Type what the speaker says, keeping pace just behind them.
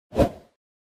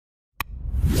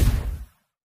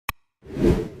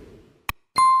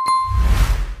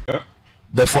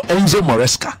But for Enzo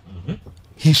Maresca,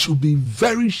 he should be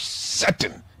very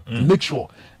certain to make sure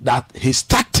that his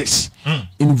tactics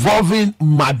involving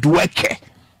Madueke,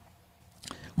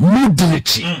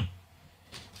 Mudrich,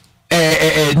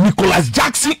 Nicholas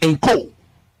Jackson and co,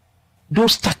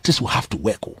 those tactics will have to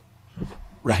work.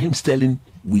 Raheem Sterling,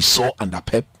 we saw under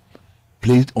Pep,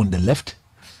 played on the left,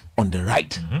 on the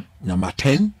right, number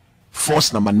 10,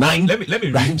 force number 9. Let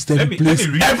me Raheem Sterling plays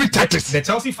every tactics. The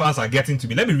Chelsea fans are getting to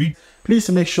me. Let me read. Please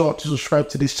make sure to subscribe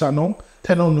to this channel,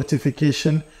 turn on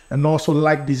notification, and also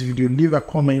like this video. Leave a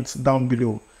comment down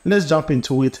below. Let's jump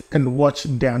into it and watch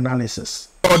the analysis.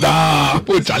 No,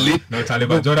 Charlie,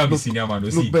 but Jordan be senior man.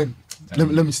 Look, Ben,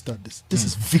 let me start this. This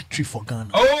is victory for Ghana.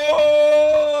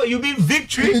 Oh, you mean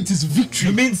victory? It is victory.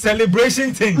 You mean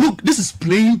celebration thing? Look, this is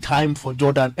playing time for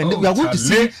Jordan, and we are going to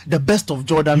see the best of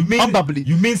Jordan. Probably.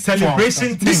 You mean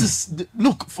celebration thing? This is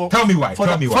look for. Tell me why. For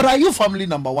the Ayew family,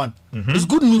 number one, it's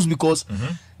good news because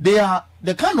they are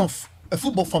the kind of a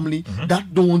football family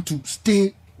that don't want to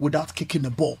stay without kicking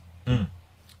the ball.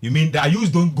 You mean the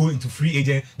Ayews don't go into free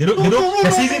agent? They don't.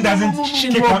 The season doesn't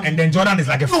kick on, and then Jordan is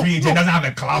like a free agent, doesn't have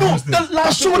a club.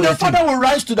 So the father will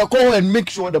rise to the call and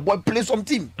make sure the boy plays some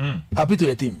team. Happy to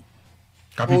the team.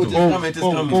 Capito. It's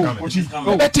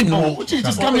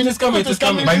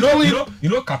coming. But you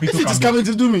know, Capito. If it is coming, it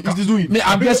is doing it. It is doing it.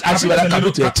 I'm just asking whether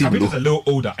Capito a team. Capito is a little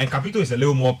older, and Capito is a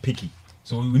little more picky.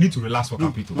 So we need to relax for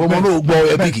Capito. This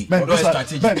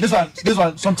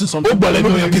one, something. I said this is something, but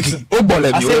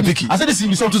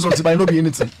not be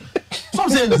anything. So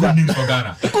I'm saying good news for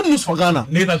Ghana. Good news for Ghana.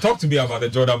 Nathan, talk to me about the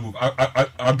Jordan move.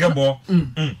 I'll get more.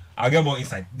 I'll get more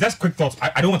insight. Just quick thoughts.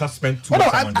 I don't want to spend too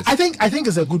much time on this. I think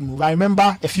it's a good move. I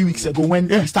remember a few weeks ago when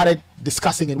we started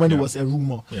discussing it, when it was a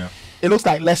rumor. Yeah. It looks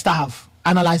like Leicester have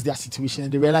analyzed their situation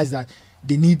and they realized that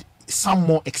they need some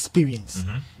more experience.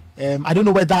 I don't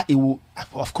know whether it will.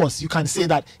 Of course, you can say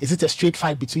that. Is it a straight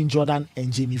fight between Jordan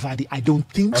and Jamie Vardy? I don't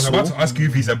think so. I was about to ask you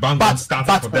if he's a bang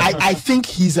starter for them. I think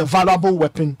he's a valuable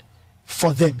weapon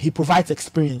for them. He provides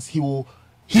experience. He and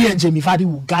Jamie Vardy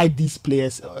will guide these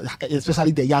players,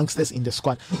 especially the youngsters in the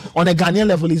squad. On a Ghanaian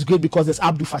level, it's great because there's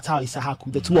Abdul Fattah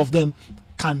Isahaku. The two of them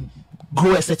can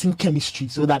grow a certain chemistry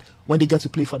so that when they get to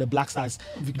play for the Black Stars,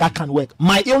 that can work.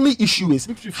 My only issue is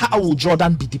how will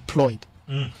Jordan be deployed?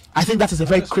 I think that is a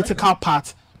very critical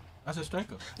part. As a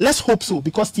striker. Let's hope so,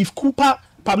 because Steve Cooper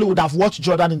probably would have watched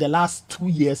Jordan in the last 2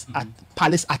 years at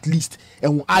Palace at least,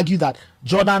 and will argue that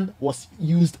Jordan was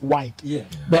used wide.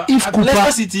 But if at Cooper,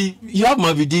 Leicester City, you have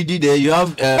Mavididi there, you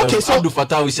have Abdul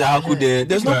Fattah Isahaku there.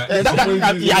 There's no. I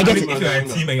get it. If you're a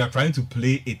team and you're trying to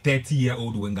play a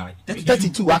 30-year-old winger,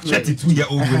 32 actually.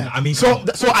 32-year-old winger. I mean, so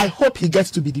I hope he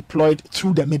gets to be deployed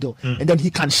through the middle, and then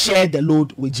he can share the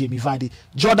load with Jamie Vardy.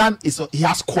 Jordan he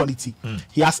has quality,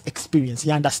 he has experience, he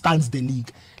understands the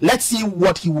league. Let's see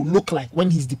what he will look like when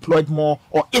he's deployed more,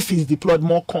 or if he's deployed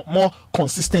more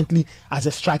consistently as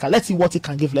a striker. Let's see what he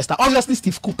can give Leicester. Obviously,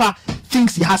 Steve Cooper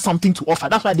thinks he has something to offer.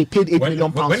 That's why they paid £8 million.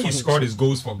 When he scored his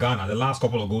goals for Ghana, the last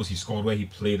couple of goals he scored where he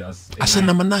played as a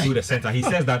number 9 through the center, he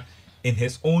says that in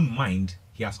his own mind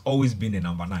he has always been a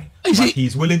number 9. But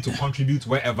he's willing to contribute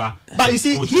wherever. But you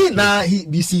see,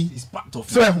 he's part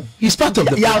of it. He's part of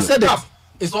the I said it.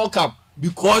 It's all cap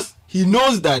because he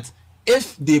knows that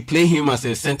if they play him as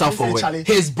a center forward,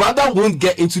 his brother won't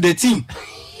get into the team.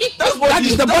 That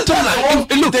is the bottom line.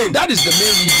 Look, that is the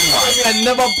main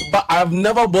reason why. I've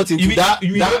never bought into that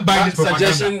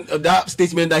suggestion, that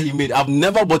statement that he made. I've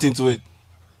never bought into it.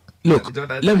 Look,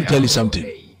 let me tell you something.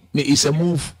 It's a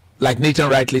move, like Nathan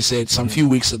rightly said some few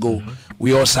weeks ago.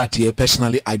 We all sat here.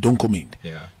 Personally, I don't comment.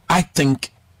 I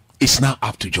think it's now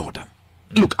up to Jordan.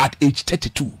 Look, at age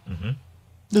 32,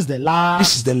 this is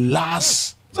the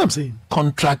last what I'm saying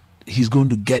contract he's going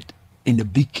to get in the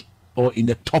big or in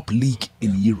the top league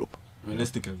in Europe.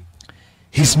 Realistically,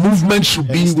 his movement should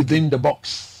be within the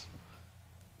box.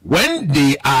 When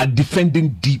they are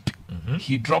defending deep,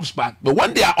 he drops back. But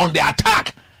when they are on the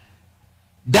attack,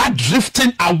 that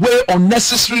drifting away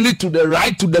unnecessarily to the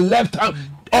right, to the left,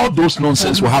 all those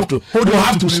nonsense will have to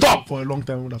stop. For a long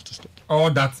time, we'll have to stop. All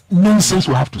that nonsense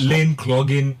will have to stop. Lane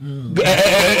clogging,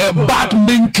 back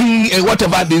linking, and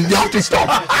whatever they have to stop.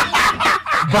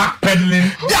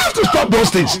 Backpedaling. They have to stop those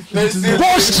things.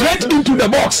 Go straight into the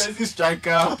box.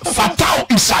 Fattah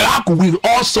Isahaku will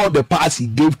also the pass he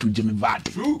gave to Jamie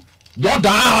Vardy.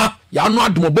 Jordan, you are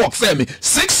not the box.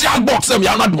 6-yard box. You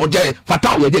are not the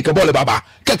Fattah. You take a ball, Baba.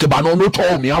 Kekeba no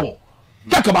told me.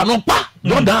 Kekeba no pa.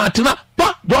 Jordan tina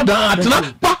pa. Jordan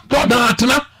tina pa. Jordan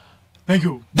tina. Thank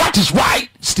you. That is why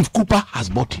Steve Cooper has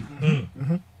bought him.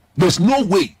 There's no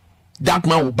way that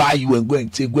man will buy you and go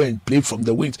and play from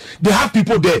the wings. They have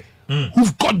people there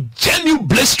who've got genuine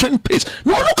blistering pace.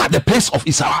 No, look at the pace of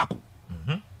Issahaku.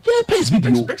 Yeah, pace,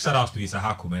 BBO. Big shout out to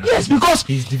Issahaku, man. Yes, because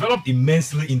he's developed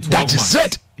immensely in 12 that months. is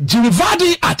it. Jimmy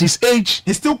Vardy at his age,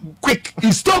 He's still quick.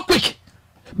 he's still quick.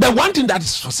 But one thing that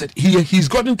is for said, he's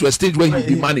gotten to a stage where he'll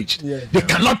be managed. They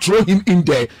cannot throw him in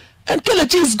there. And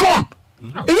Kelechi is gone.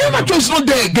 Iheanacho is not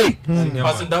there again.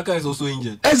 Pasindaka is also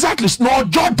injured. Exactly. No,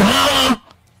 Jordan.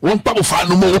 One papa for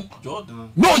no more.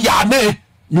 Jordan. No, Yane.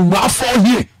 You are 4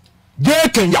 years. They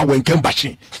can ya when can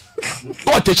bashing.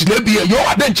 What is the be you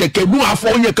are then check no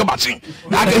 4 years can bashing.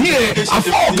 I can hear a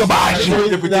 4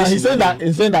 bashing. He said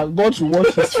that God should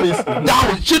wash his face.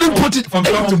 Now shouldn't put it From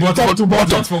top to bottom. bottom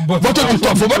to top. From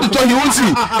bottom to top, you won't see.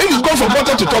 If you go from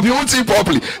bottom to top, you won't see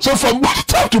properly. So from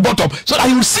top to bottom, so that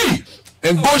you see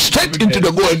and go straight into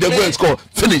the goal and then go and score.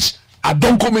 Finish. I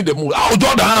don't come in the mood. Oh,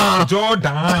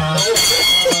 Jordan.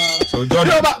 So Jordan.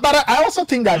 No, but I also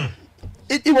think that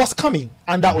it was coming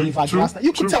under Oliver Glasner.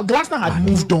 You could tell Glasner had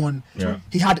moved on. Yeah.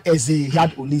 He had Eze, he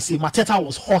had Olise. Mateta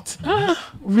was hot.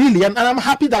 Really, and I'm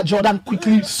happy that Jordan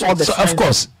quickly saw the So signs. of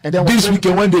course, And then this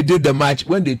weekend when they did the match,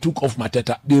 when they took off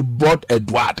Mateta, they brought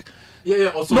Edward. Yeah,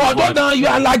 also No, Edward. Jordan, you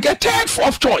are like a third,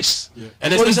 fourth choice.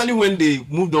 And especially when they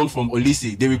moved on from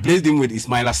Olise, they replaced him with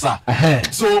Ismail Assar.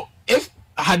 So if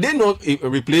had they not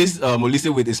replaced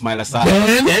Olise with Ismail Assar,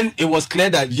 then it was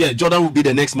clear that Jordan would be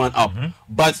the next man up.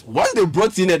 But once they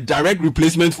brought in a direct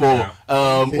replacement for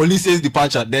Olise's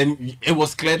departure, then it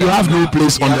was clear that You have no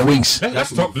place on the wings.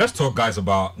 Let's talk, guys,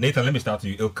 about Nathan. Let me start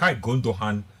with you. Ilkay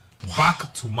Gundogan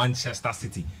back to Manchester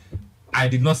City. I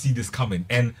did not see this coming,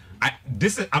 and I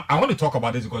want to talk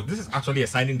about this because this is actually a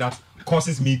signing that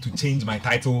causes me to change my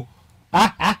title.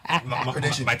 my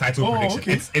title prediction.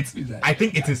 okay. It's I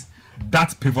think it is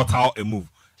that pivotal a move.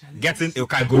 Getting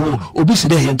Ilkay Gundogan. Obi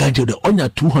said he got you the on your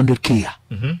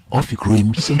 200K. Off your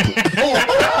cream. Simple.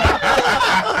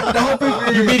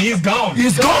 You mean he's gone?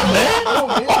 He's gone, man.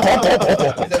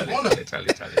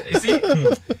 You see?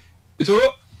 So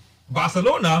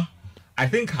Barcelona, I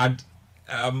think, had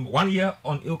 1 year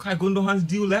on Ilkay Gundogan's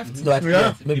deal left.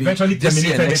 Maybe Eventually this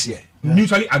year, terminated next it, year.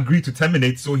 mutually agreed to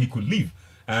terminate so he could leave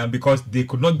because they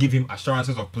could not give him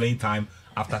assurances of playing time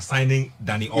after signing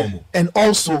Dani Olmo. And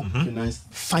also Nice.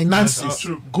 finances.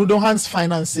 Gundogan's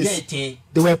finances, they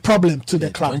were a problem to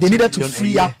the club. They needed to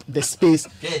free up the space.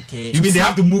 You mean they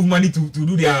have to move money to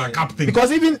do their cap thing?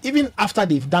 Because even after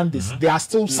they've done this, there are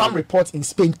still some reports in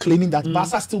Spain claiming that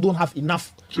Barca still don't have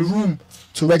enough room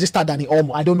to register Dani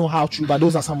Olmo. I don't know how true, but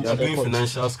those are some They are of the doing reports.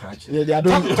 financial scratch. They are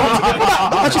doing.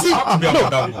 But you see, Talk to me no,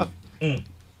 about that move.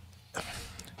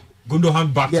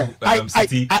 Gundogan back yeah, to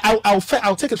City.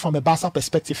 I'll take it from a Barca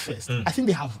perspective first. I think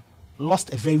they have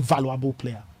lost a very valuable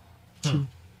player.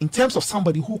 In terms of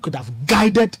somebody who could have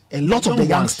guided a lot of the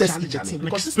youngsters in the team,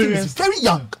 because this team is very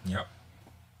young. Yep.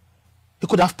 He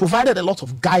could have provided a lot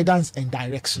of guidance and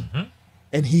direction,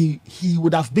 and he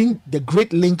would have been the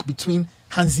great link between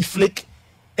Hansi Flick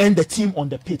and the team on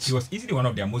the pitch. He was easily one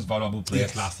of their most valuable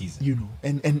players last season. You know,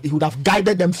 and he would have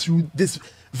guided them through this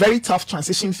very tough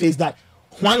transition phase that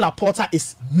Juan Laporta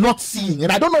is not seeing.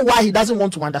 And I don't know why he doesn't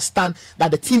want to understand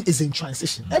that the team is in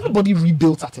transition. Everybody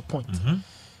rebuilt at a point.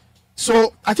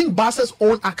 So I think Barca's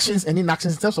own actions and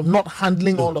inactions in terms of not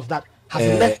handling all of that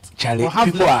have left. Charlie, or have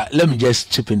people left. are, let me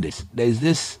just chip in this. There is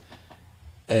this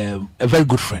a very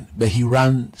good friend, but he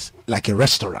runs like a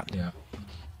restaurant. Yeah.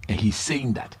 And he's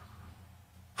saying that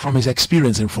from his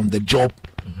experience and from the job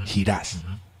he does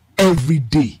every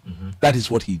day, that is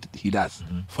what he does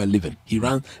for a living. He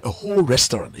runs a whole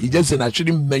restaurant. He just said I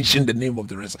shouldn't mention the name of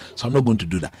the restaurant, so I'm not going to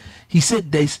do that. He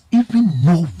said there's even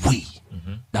no way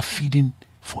that feeding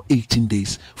for 18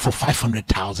 days for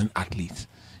 500,000 athletes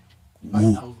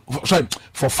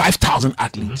for 5,000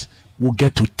 athletes will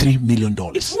get to $3 million.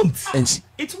 It won't. And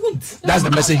It won't. that's the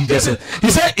message he just said.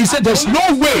 He said there's no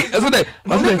way. Coach,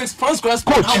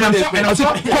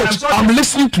 I'm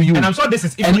listening to you. And I'm sure this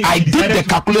is And even I if he did the decided to-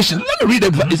 calculation. Let me read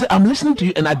it. He said, I'm listening to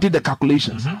you and I did the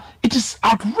calculations. It is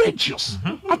outrageous.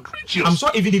 Outrageous. I'm sure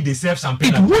even if they serve champagne,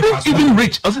 It and wouldn't breakfast even food-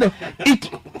 reach. I said,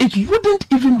 it wouldn't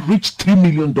even reach $3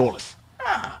 million.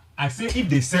 I say if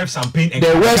they serve champagne and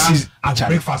The worst gas is- at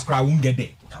Charlie. breakfast, I won't get there.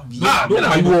 Whoa.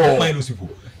 Don't mind those people.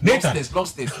 Nathan,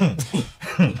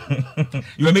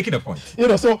 you were making a point. You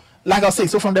know, so like I was saying,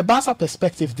 so from the Barca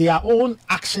perspective, their own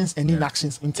actions and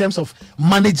inactions in terms of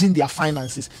managing their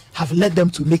finances have led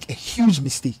them to make a huge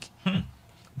mistake.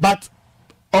 But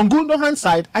on Gundogan's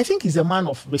side, I think he's a man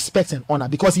of respect and honor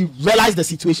because he realized the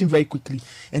situation very quickly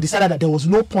and decided that there was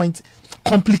no point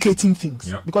complicating things.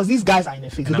 Yep. Because these guys are in a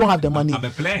phase, they don't have the money. I'm a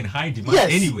player in high demand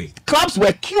Yes, anyway. clubs were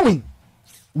queuing.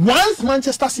 Once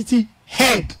Manchester City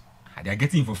heard They're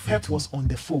getting him for free. Pep too. was on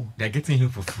the phone. They're getting him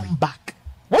for free. Come back.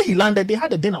 When he landed, they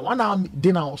had a dinner, 1 hour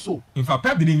dinner or so. In fact,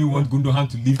 Pep didn't even want Gundogan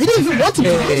to leave. He didn't even want him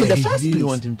to leave in the He first didn't place.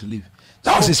 want him to leave.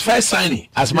 That was his first signing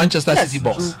as Manchester Yes. City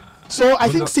boss. So I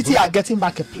think City are getting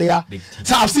back a player.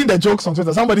 So I've seen the jokes on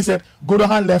Twitter. Somebody said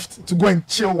Gundogan left to go and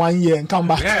chill 1 year and come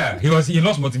back. Yeah, he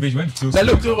lost motivation. Went to But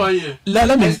look, Still 1 year.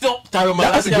 let me And still, Tyron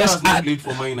let Malacia me just has not add- played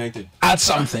for Man United. add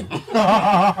something.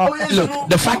 Look,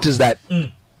 the fact is that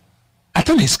I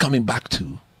think he's coming back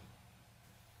too.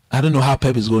 I don't know how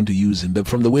Pep is going to use him, but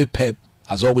from the way Pep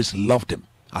has always loved him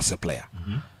as a player,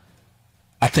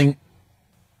 I think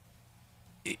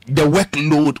the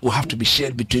workload will have to be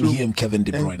shared between him and Kevin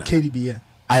De And Bruyne. KDB, yeah.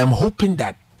 I am hoping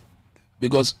that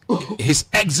because his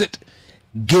exit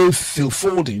gave Phil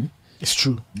Foden It's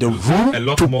true. the room A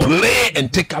lot to more. play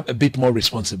and take up a bit more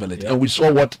responsibility, and we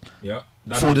saw what Yeah,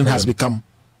 that's Foden the has problem. become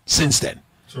since then.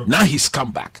 True. Now he's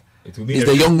come back. It will be Is a-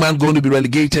 the young man going to be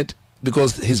relegated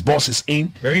because his boss is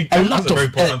in? Very- a that's lot a very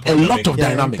of important a point to lot make. of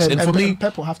dynamics, and for me,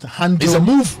 Pep will have to handle. it's a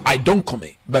move I don't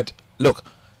commit. But look,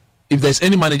 if there's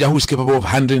any manager who is capable of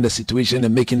handling the situation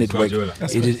and making it work, Guardiola.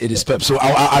 it is Pep. So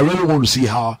I really want to see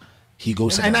how he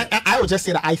goes. And about it. I would just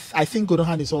say that I think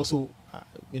Gundogan is also,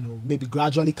 maybe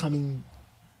gradually coming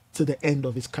to the end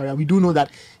of his career. We do know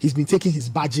that he's been taking his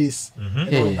badges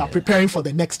and all of that, preparing for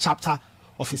the next chapter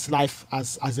of his life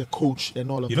as a coach and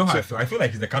all of You know that. how I So- feel? I feel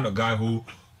like he's the kind of guy who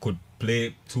could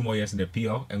play 2 more years in the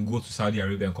PL and go to Saudi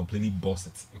Arabia and completely boss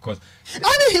it. Because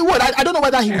I mean, he would. I don't know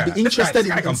whether he would be this guy- interested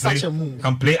this guy in can such play- a move.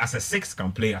 Can play as a 6,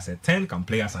 can play as a 10, can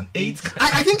play as an 8.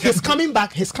 I think his coming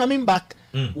back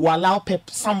will allow Pep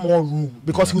some more room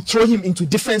because he'll throw him into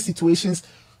different situations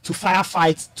to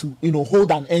firefight, to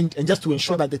hold an end, and just to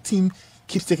ensure that the team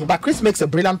keeps taking. But Chris makes a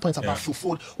brilliant point about Phil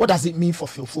Foden. What does it mean for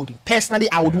Phil Foden?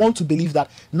 Personally, I would want to believe that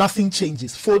nothing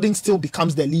changes. Foden still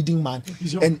becomes the leading man,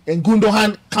 and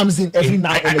Gundogan comes in every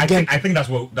now and again. I think that's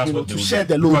what to they will share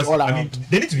do. the load Because, all I mean, around.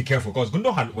 they need to be careful because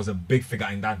Gundogan was a big figure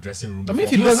in that dressing room. I mean,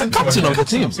 before. he was the captain of the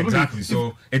team. Exactly.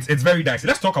 So it's very dicey.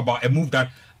 Let's talk about a move that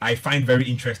I find very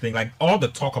interesting. Like all the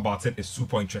talk about it is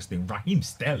super interesting. Raheem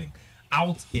Sterling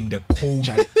out in the cold.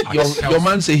 at your Chelsea.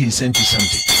 man say he sent you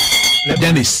something.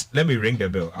 Dennis. Let me ring the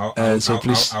bell.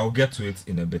 Please. I'll get to it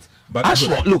in a bit. But I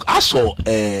saw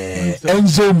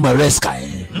Enzo Maresca.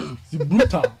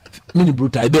 Brutal. Mini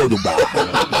brutal. About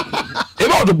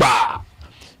the bar.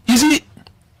 You see,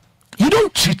 you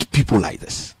don't treat people like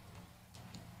this.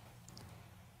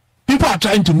 People are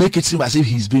trying to make it seem as if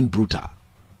he's been brutal.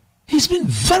 He's been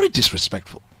very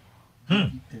disrespectful.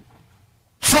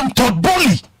 From Todd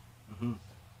Bowley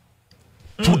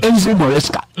to Enzo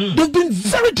Maresca, they've been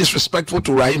very disrespectful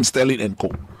to Raheem Sterling and co.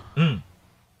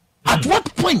 At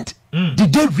what point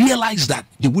did they realize that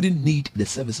they wouldn't need the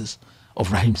services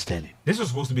of Raheem Sterling? this was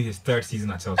supposed to be his 3rd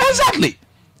season at Chelsea. Exactly.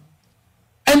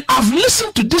 And I've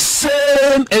listened to this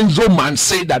same Enzo man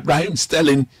say that Raheem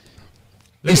Sterling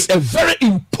is a very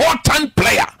important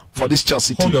player for this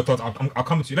Chelsea Hold team. your thought. I'll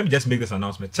come to you. Let me just make this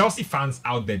announcement. Chelsea fans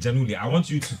out there, genuinely, I want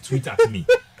you to tweet at me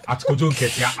at Kojo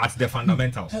Ketia at the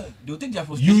fundamentals. Do you think they're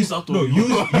Use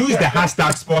the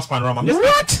hashtag Sports Panorama.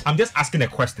 I'm just asking a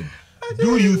question.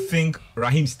 Do you think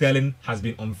Raheem Sterling has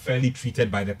been unfairly treated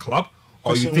by the club,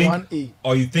 or you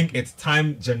think it's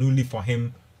time genuinely for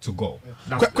him to go?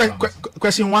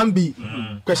 Question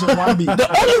 1B. Question 1B.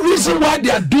 The only reason why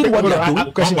they are doing what they are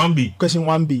doing. Question 1B. Question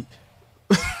 1B.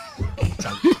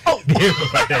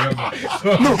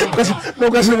 No,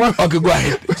 Question 1. Okay, go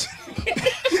ahead.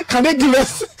 Can they give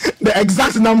us the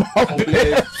exact number of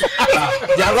players?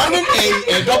 They are running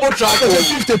a double track.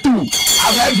 52.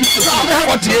 I've heard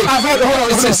 48. I've heard,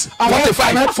 hold on.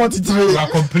 I've heard 43. You are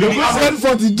completely I've heard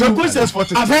 42. The coach says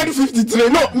 43. I've heard 53.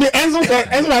 No, Enzo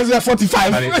said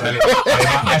 45.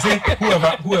 I say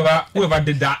whoever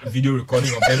did that video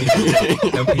recording of them,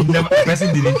 the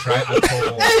person didn't try at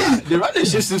all. They run a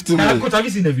shift system. Coach, have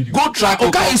you seen the video? Go track.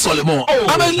 Okay, Solomon.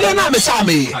 I'm a learner,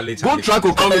 Go track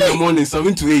will come in the morning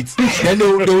 7 to 8. Then they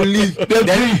will leave.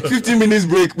 Then 15 minutes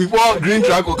break before green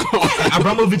track will come.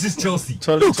 Abramovich's Chelsea.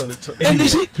 And they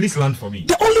say, Please land for me.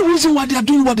 the only reason why they are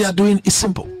doing what they are doing is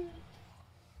simple.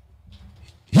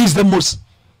 He's the most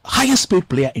highest paid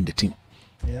player in the team.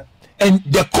 Yeah. And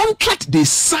the contract they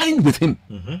signed with him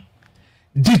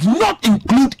did not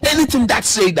include anything that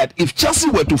said that if Chelsea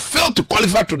were to fail to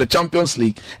qualify to the Champions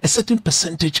League, a certain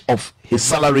percentage of his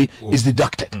salary is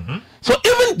deducted. So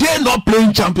even they're not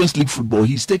playing Champions League football,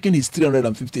 he's taking his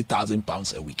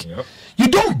 £350,000 a week. Yep. You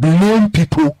don't blame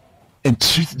people and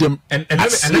treat them And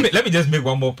let me just make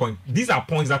one more point. These are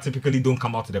points that typically don't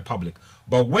come out to the public.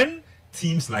 But when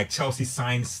teams like Chelsea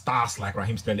sign stars like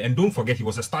Raheem Sterling, and don't forget he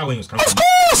was a star when he was coming. Of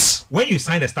course. When you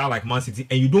sign a star like Man City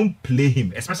and you don't play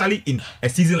him, especially in a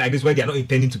season like this where they are not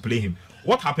intending to play him,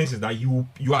 what happens is that you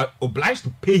are obliged to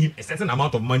pay him a certain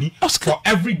amount of money for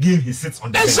every game he sits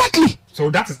on the bench. So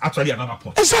that is actually another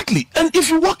point. Exactly. And if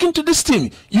you walk into this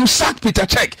team, you sack Peter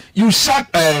Cech, you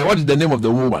sack what is the name of the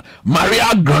woman? Maria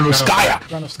Granovskaya.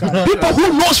 People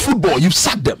who knows football, you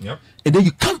sack them. Yep. And then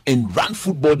you come and run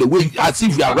football the way as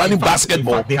if you are running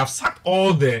basketball. They have sacked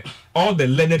all the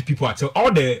learned people at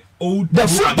all the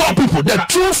football people, the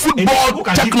true football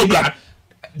technocrat.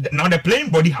 Now the playing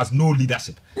body has no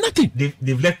leadership. Nothing.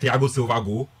 They've let Thiago Silva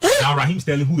go. Now Raheem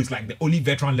Sterling, who is like the only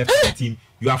veteran left in the team,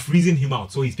 you are freezing him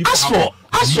out. So his people. As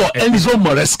for Enzo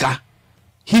Maresca,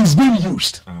 he's being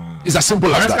used. It's as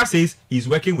simple as that. Maresca says he's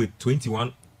working with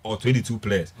 21 or 22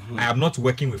 players. I am not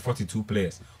working with 42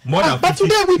 players. More than but 50,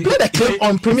 today we played a clip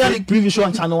on Premier League preview show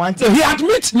on Channel 1. He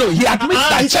admits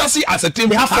that Chelsea as a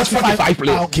team has 45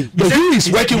 players. Okay. But he is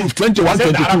working with 21, he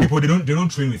said 22. that other people they don't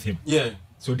train with him. Yeah.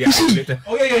 So they are isolated.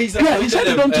 Oh yeah, he said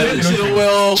they don't train.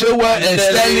 Chilwell and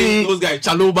Sterling, those guys,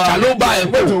 Chaloba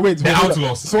and Wait, the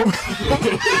outlaws.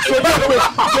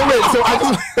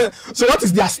 So what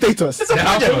is their status? It's a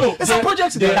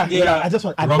project. I just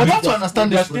want. But you have to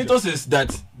understand their status is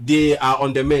that they are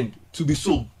on the mend to be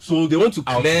sold. So they want to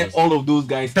clear all of those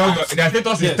guys. Their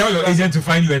status is tell your agent to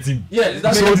find you a team. Yeah,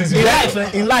 that's so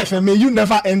in life, may you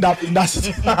never end up in that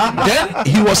situation. Then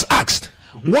he was asked,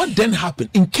 what then happened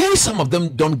in case some of them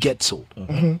don't get sold?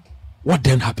 What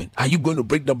then happened? Are you going to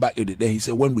break them back? Then he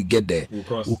said, when we get there,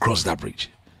 we'll cross that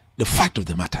bridge. The fact of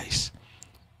the matter is,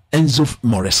 Enzo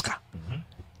Maresca,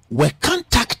 where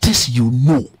contactors you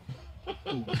know,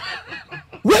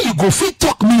 where you go fit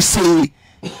talk me say,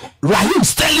 Raheem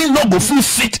Sterling not go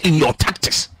fit in your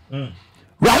tactics.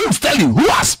 Raheem Sterling, who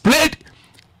has played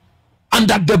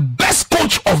under the best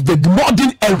coach of the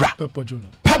modern era,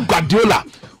 Pep Guardiola.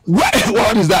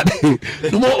 What is that?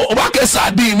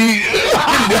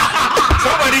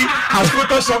 Somebody has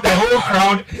photoshopped the whole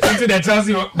crowd into the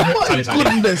Chelsea.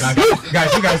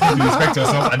 Guys, you guys need to respect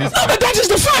yourself at this point. That is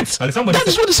the fact. That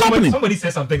is what is happening. Somebody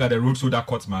said something at the road show that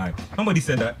caught my eye. Somebody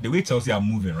said that the way Chelsea are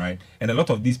moving, right, and a lot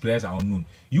of these players are unknown.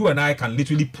 You and I can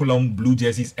literally pull on blue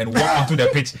jerseys and walk onto the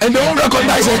pitch, and they won't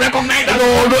recognize it.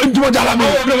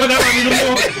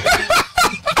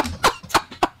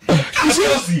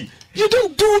 You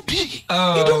don't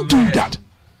do that.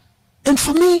 And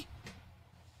for me,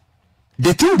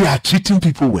 they think they are treating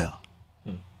people well.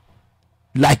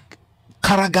 Like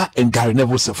Carragher and Gary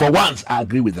Neville said, for once, I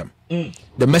agree with them.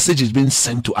 The message is being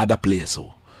sent to other players.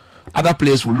 So other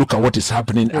players will look at what is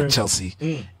happening at Chelsea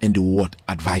and they will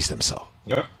advise themselves.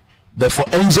 But for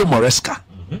Enzo Maresca,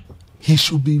 he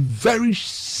should be very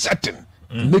certain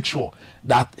to make sure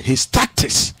that his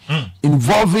tactics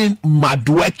involving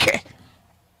Madueke,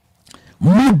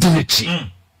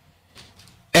 Mudrici,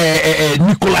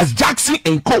 Nicholas Jackson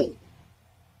and co,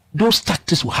 those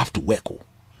tactics will have to work.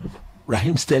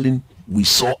 Raheem Sterling, we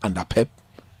saw under Pep,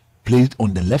 played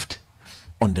on the left,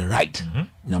 on the right,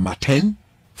 number 10,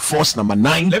 force number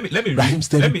 9. Let me Raheem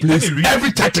Sterling plays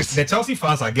every tactics. The Chelsea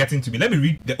fans are getting to me. Let me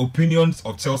read the opinions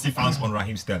of Chelsea fans on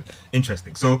Raheem Sterling.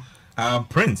 Interesting. So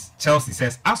Prince Chelsea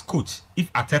says, as coach,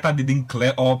 if Arteta didn't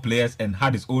clear all players and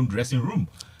had his own dressing room,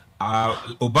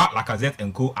 Oba, Lacazette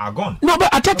and co are gone. No,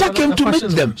 but Arteta came to meet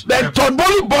them. Then Todd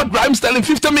Bowley bought Raheem Sterling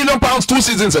 £50 million 2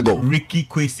 seasons ago. Ricky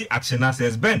Kwesi Achena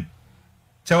says, Ben,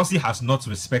 Chelsea has not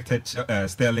respected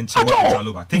Sterling, Chilwell and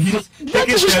Chaloba.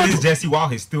 Taking Sterling's jersey while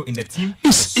he's still in the team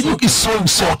is so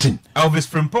insulting. Elvis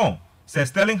Frimpong says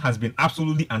Sterling has been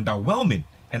absolutely underwhelming,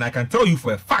 and I can tell you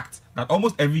for a fact that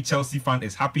almost every Chelsea fan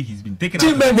is happy he's been taken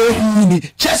out.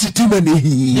 Chelsea team,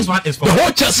 this one is from the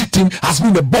whole Chelsea team has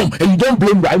been a bomb, and you don't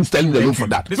blame Raheem Sterling alone for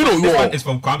that. This one is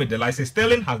from Kwame Delay. Says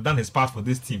Sterling has done his part for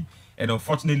this team, and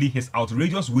unfortunately his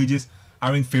outrageous wages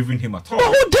aren't favoring him at all.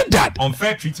 But who did that?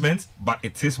 Unfair treatment, but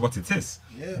it is what it is.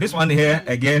 This one here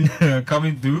again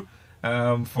coming through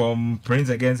from Prince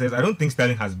again says, I don't think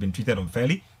Sterling has been treated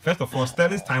unfairly. First of all,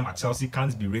 Sterling's time at Chelsea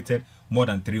can't be rated more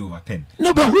than 3/10.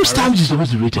 No, but whose time is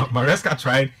supposed to be rated? Maresca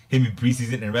tried him in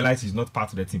preseason and realized he's not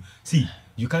part of the team. See,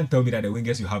 you can't tell me that the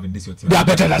wingers you have in this your team, they are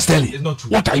better than Sterling. It's not true.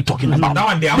 What are you talking about? Now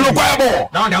and they are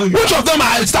which of them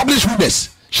are established winners?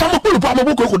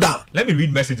 Let me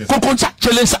read messages. Let me read the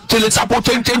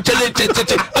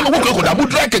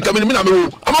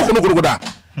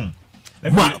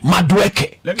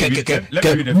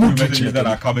few messages that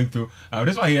are coming through.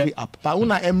 This one here. But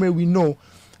Unai Emery, we know.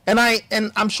 And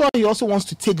I'm sure he also wants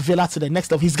to take Villa to the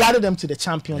next level. He's guided them to the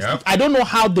Champions League. I don't know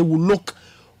how they will look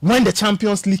when the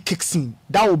Champions League kicks in,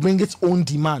 that will bring its own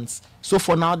demands. So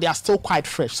for now, they are still quite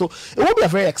fresh. So it will be a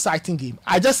very exciting game.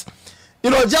 I just,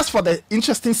 just for the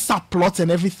interesting subplots and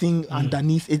everything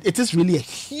underneath, it is really a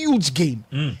huge game.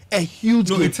 A huge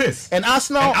game. It is. And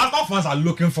Arsenal fans are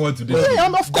looking forward to this. Yeah,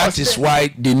 and of course, that is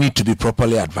why they need to be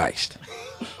properly advised.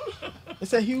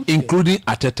 It's a huge including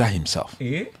Arteta himself.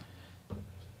 Eh?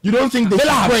 You don't think they Villa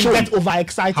should have go and shown- get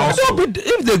overexcited? No, but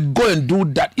if they go and do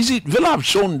that, you see, Villa have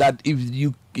shown that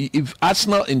if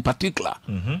Arsenal in particular,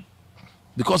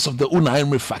 because of the Unai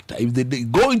Emery factor, if they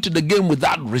go into the game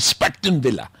without respecting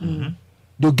Villa,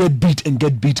 they'll get beat and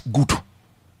get beat good.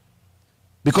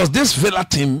 Because this Villa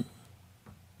team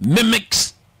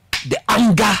mimics the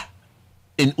anger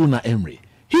in Unai Emery.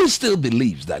 He still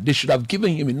believes that they should have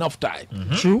given him enough time.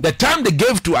 True. The time they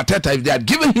gave to Arteta, if they had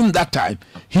given him that time,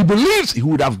 he believes he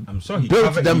would have I'm sure he built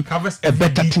covers, them he covers a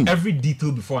better team. every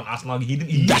detail before an Arsenal.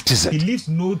 That is it. He leaves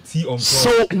no tea on.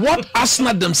 So what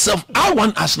Arsenal themselves, I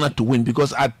want Arsenal to win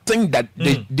because I think that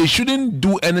they shouldn't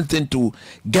do anything to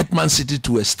get Man City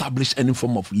to establish any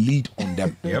form of lead on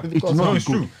them. Yep. It's not It's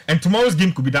good. true. And tomorrow's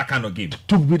game could be that kind of game.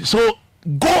 So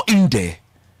go in there.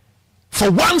 For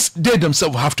once, they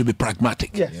themselves have to be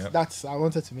pragmatic. Yes, that's. I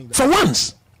wanted to make that. For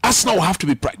once, Arsenal will have to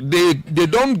be pragmatic. They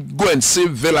don't go and see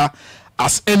Villa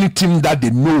as any team that they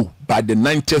know by the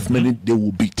 90th minute they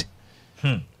will beat.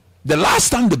 The last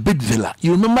time they beat Villa,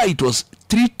 you remember it was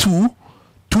 3-2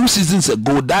 2 seasons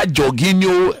ago. That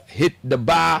Jorginho hit the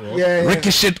bar,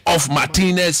 ricocheted off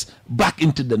Martinez back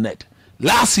into the net.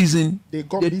 Last season, they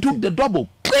took the double.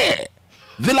 Clear.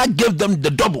 Villa gave them the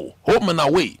double, home and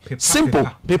away. Simple.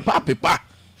 Paper.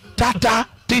 Tata,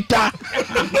 tita.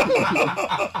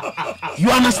 You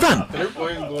understand?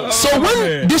 So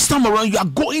when this time around you are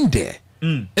going there,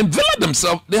 and Villa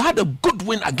themselves, they had a good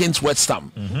win against West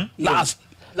Ham last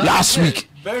week.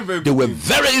 Very, very They were good.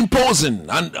 very imposing.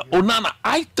 And Onana,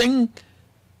 I think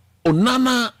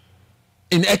Onana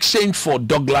in exchange for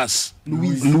Douglas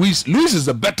Luis is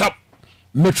a better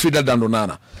midfielder than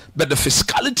Onana, but the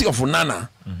physicality of Onana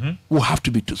will have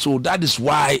to be too. So that is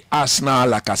why Arsenal,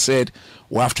 like I said,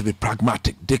 will have to be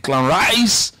pragmatic. Declan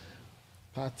Rice,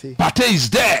 Partey is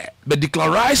there, but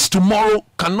Declan Rice tomorrow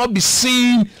cannot be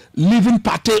seen leaving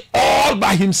Partey all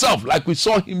by himself like we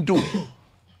saw him do.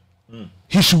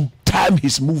 He should time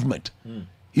his movement.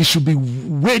 He should be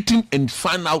waiting and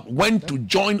find out when to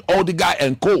join Odegaard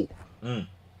and co.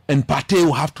 And Partey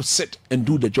will have to sit and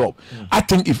do the job. I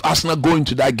think if Arsenal go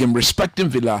into that game respecting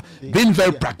Villa, being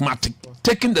very pragmatic,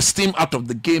 taking the steam out of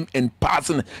the game and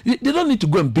passing, they don't need to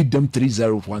go and beat them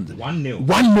 3-0, 1-0. 1-0.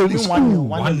 1-0 is 1-0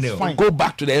 1-0. Go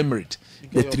back to the Emirates,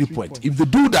 the 3 points. If they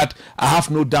do that, I have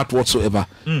no doubt whatsoever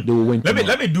they will win.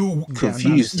 Let me do.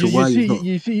 Confused to why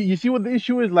you see what the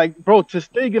issue is. Like, bro, to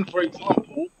Stegen, for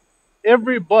example,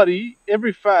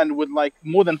 every fan with like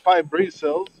more than 5 brain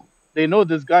cells, they know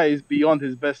this guy is beyond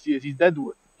his best years. He's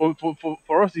Deadwood.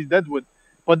 For us, he's Deadwood.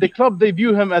 But the club, they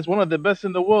view him as one of the best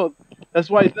in the world. That's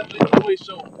why he's never in the way.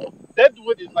 So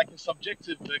Deadwood is like a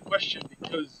subjective question,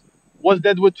 because what's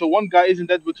Deadwood to one guy isn't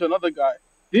Deadwood to another guy.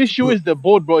 The issue is the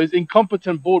board, bro. Is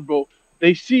incompetent board, bro.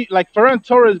 They see like Ferran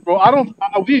Torres, bro.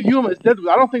 We view him as Deadwood.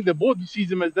 I don't think the board sees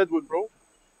him as Deadwood, bro,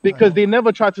 because they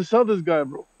never tried to sell this guy,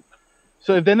 bro.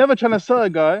 So if they're never trying to sell a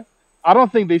guy, I don't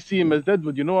think they see him as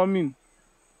Deadwood. You know what I mean?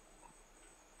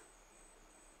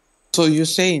 So you're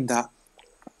saying that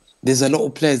there's a lot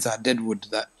of players that are Deadwood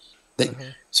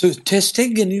so Ter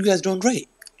Stegen, you guys don't rate.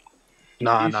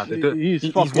 Nah, they don't. He's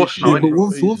fucked washed now, now, anyway, but bro.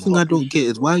 one He's thing I fucked. don't get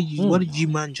is why did you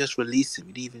man just release him?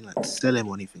 You didn't even like sell him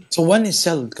or anything. So when is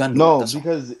sell Gundogan? No, That's all.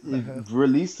 because if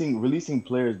releasing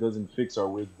players doesn't fix our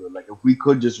wage bill. Like if we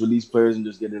could just release players and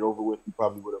just get it over with, we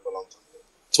probably would have a long time.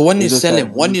 So when you It's just sell that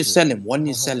him, when you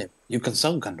releasing. sell him, you can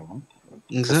sell Gundogan.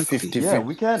 Exactly. 50, Yeah,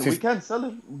 we can 50. sell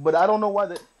him, but I don't know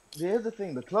why. Here's the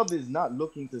thing: the club is not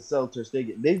looking to sell Ter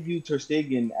Stegen. They view Ter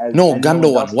Stegen as No, and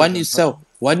Gundogan. Why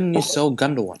Lewandowski didn't you sell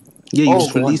Gundogan? Yeah, you Oh,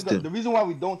 just released the him. reason why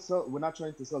we're not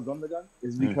trying to sell Gundogan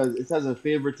is because it has a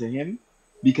favor to him,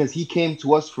 because he came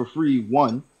to us for free,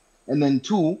 1, and then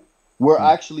 2, we're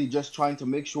actually just trying to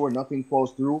make sure nothing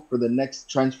falls through for the next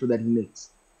transfer that he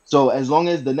makes. So as long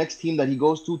as the next team that he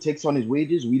goes to takes on his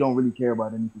wages, we don't really care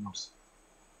about anything else.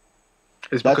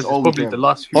 It's That's because all it's we probably care the about.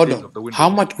 last few Hold days on. of the window. How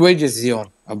much wages is he on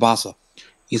at Barca?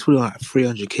 He's probably like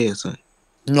 300k or something.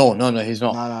 No, he's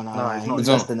not. No, he's not. he's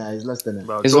less than that. He's less than that.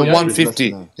 Bro, He's Joe, on yeah,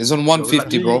 150. less than He's on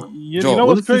 150, bro. You Joe, know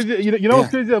what's what if crazy? You know what's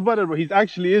crazy about it, bro? He's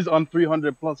actually is on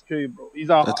 300 plus K, bro.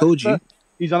 I told you.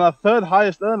 He's on our third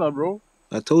highest earner, bro.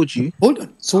 I told you. Hold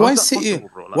on. So How's why that City? possible,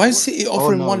 bro? Like, Why what? City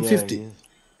offering no, 150? yeah.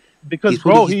 Because He's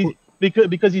bro, probably-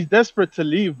 because he's desperate to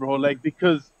leave, bro. Like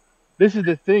because this is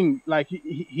the thing. Like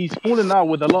he's falling out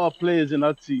with a lot of players in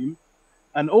our team,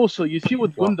 and also you see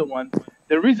with Gundogan,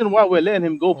 the reason why we're letting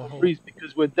him go for free is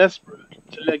because we're desperate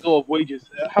to let go of wages.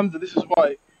 Hamza, this is why.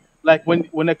 Like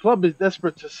when a club is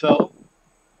desperate to sell,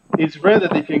 it's rare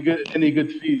that they can get any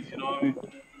good fees. You know what I mean?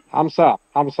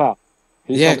 Hamza.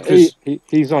 Yeah, Chris.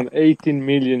 He's on 18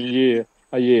 million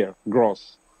a year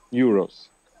gross euros.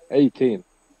 18.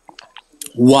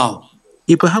 Wow.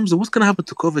 Yeah, but Hamza, what's gonna happen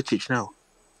to Kovacic now?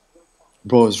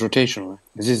 Bro, it's rotational. Right?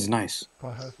 This is nice.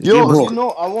 Yo, bro. you know,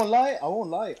 I won't lie.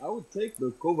 I would take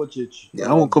the Kovacic. Yeah,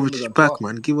 I want Kovacic Gundogan back, swap.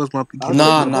 man. Give us my.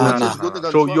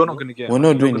 Nah. So you're not gonna get. We're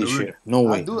not doing this shit. No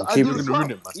way. I do You're the gonna swap.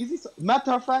 ruin it, man. Easy.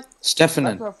 Matter of fact, Stefan.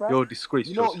 You're a disgrace.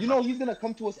 you know he's gonna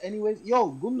come to us anyways.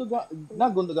 Yo, Gundogan,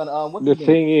 not Gundogan. What's The his name?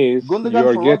 thing is, Gundogan you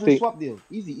are for Rodgers getting swap deal.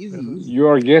 Easy. you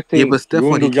are Yeah, getting but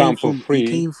Stefan, he came Gundogan for from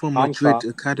free. Madrid Hamza,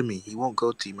 Academy. He won't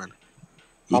go to you, man.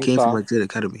 He came from Hamza, Madrid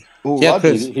Academy. Oh, Yeah,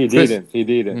 Rodgers. he Chris.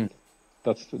 didn't.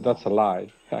 That's a lie,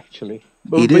 actually.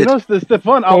 But He you did. know,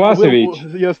 Stefan,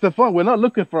 Kovacevic. Stefan, we're not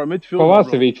looking for a midfielder, bro.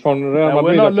 Kovacevic from Real And we're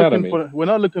Madrid not Academy.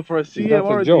 looking for a CM That's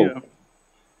or a a joke. DM.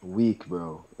 Weak,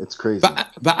 bro. It's crazy.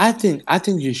 But I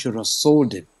think you should have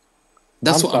sold him.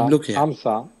 That's what I'm looking at.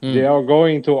 Hamza, they are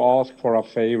going to ask for a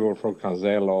favor for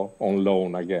Cancelo on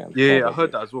loan again. Yeah, I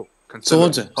heard that as well.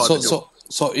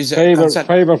 So is it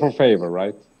favor for favor,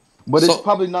 right? But it's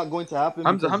probably not going to happen.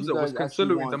 Hamza because you was guys actually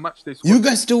Cancelo in the want- match they squad. You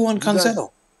guys still want Cancelo?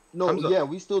 No, Hamza. yeah,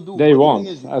 we still do. They but the want,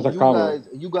 thing is, as a cover.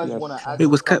 You guys Yes. want to add. Wait,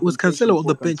 was some Cancelo compensation on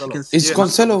the for bench Cancelo. against? Is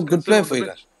Cancelo a good player for you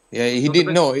guys? Yeah, he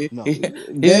didn't know. No.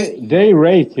 They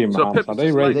rate him, So Hamza. Pep They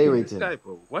is rate They him. rate this him. guy,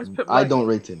 bro. Why is Pep I lying? don't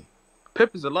rate him.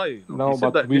 Pep is a liar. You know? No, He said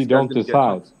but that we this guy's don't gonna get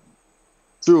decide.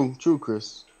 True,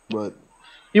 Chris. But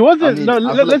He wasn't. I mean, no,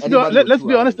 I feel let's like be anybody with let's 2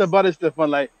 be honest hours. about it, Stefan.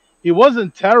 Like he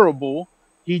wasn't terrible.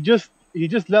 He just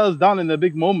let us down in the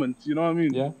big moments. You know what I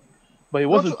mean? Yeah. But he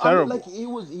wasn't terrible. like he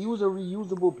was a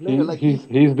reusable player. Like He's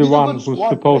the he's a one good who's squad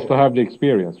supposed to player. have the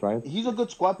experience, right? He's a good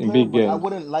squad In player, big but I games.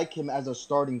 wouldn't like him as a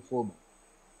starting fullback.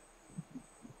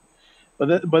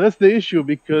 But that's the issue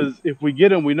because if we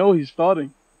get him, we know he's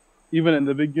starting, even in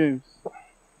the big games.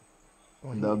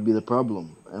 That would be the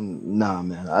problem. And nah,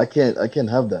 man, I can't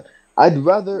have that.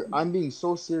 I'm being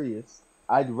so serious.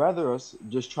 I'd rather us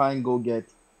just try and go get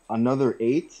another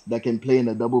 8 that can play in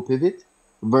a double pivot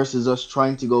versus us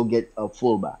trying to go get a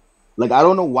fullback. Like I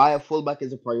don't know why a fullback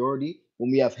is a priority when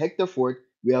we have Hector Fort,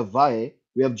 we have Valle,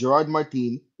 we have Gerard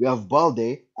Martin, we have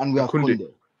Balde, and we have Kunde.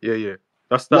 Yeah.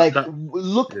 That's Like that.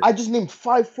 look, I just named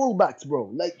 5 fullbacks, bro.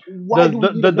 Like why do we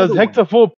need Does another Hector one? Ford